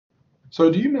So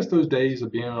do you miss those days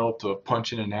of being able to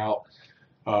punch in and out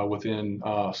within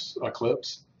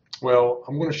Eclipse? Well,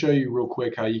 I'm going to show you real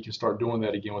quick how you can start doing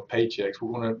that again with Paychex.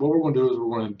 What we're going to do is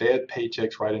we're going to embed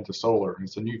Paychex right into Solar.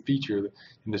 It's a new feature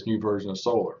in this new version of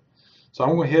Solar. So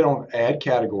I'm going to hit on Add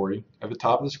Category at the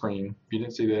top of the screen. If you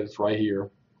didn't see that, it's right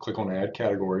here. Click on Add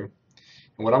Category.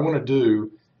 And what I'm going to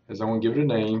do is I'm going to give it a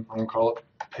name. I'm going to call it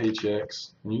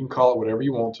Paychex. And you can call it whatever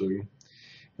you want to. And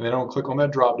then I'm going to click on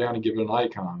that drop down and give it an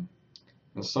icon.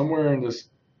 And somewhere in this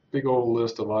big old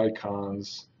list of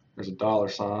icons, there's a dollar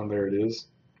sign. There it is.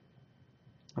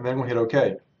 And then we'll hit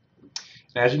OK.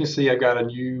 And as you can see, I've got a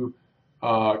new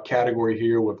category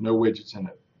here with no widgets in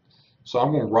it. So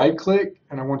I'm going to right click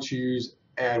and I want to choose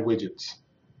Add Widgets.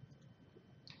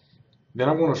 Then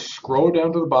I'm going to scroll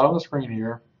down to the bottom of the screen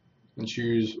here and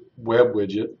choose Web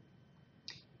Widget.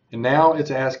 And now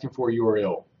it's asking for a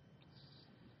URL.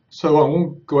 So I'm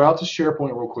going to go out to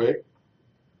SharePoint real quick.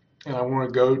 And I want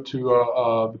to go to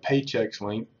the Paychex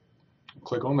link,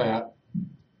 click on that,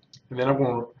 and then I'm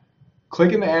going to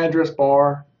click in the address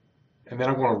bar, and then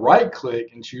I'm going to right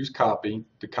click and choose copy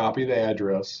to copy the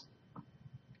address,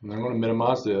 and then I'm going to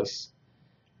minimize this,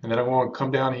 and then I'm going to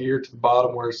come down here to the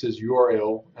bottom where it says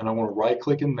URL, and I want to right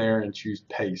click in there and choose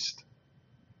paste.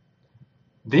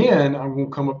 Then I'm going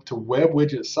to come up to web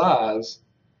widget size,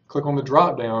 click on the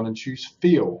drop down and choose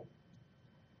fill,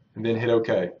 and then hit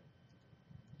OK.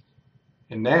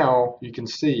 And now you can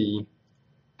see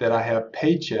that I have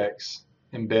Paychex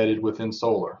embedded within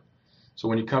Solar. So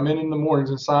when you come in the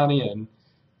mornings and sign in,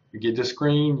 you get this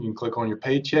screen, you can click on your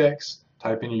Paychex,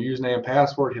 type in your username and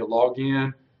password, hit log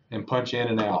in, and punch in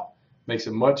and out. Makes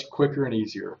it much quicker and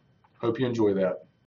easier. Hope you enjoy that.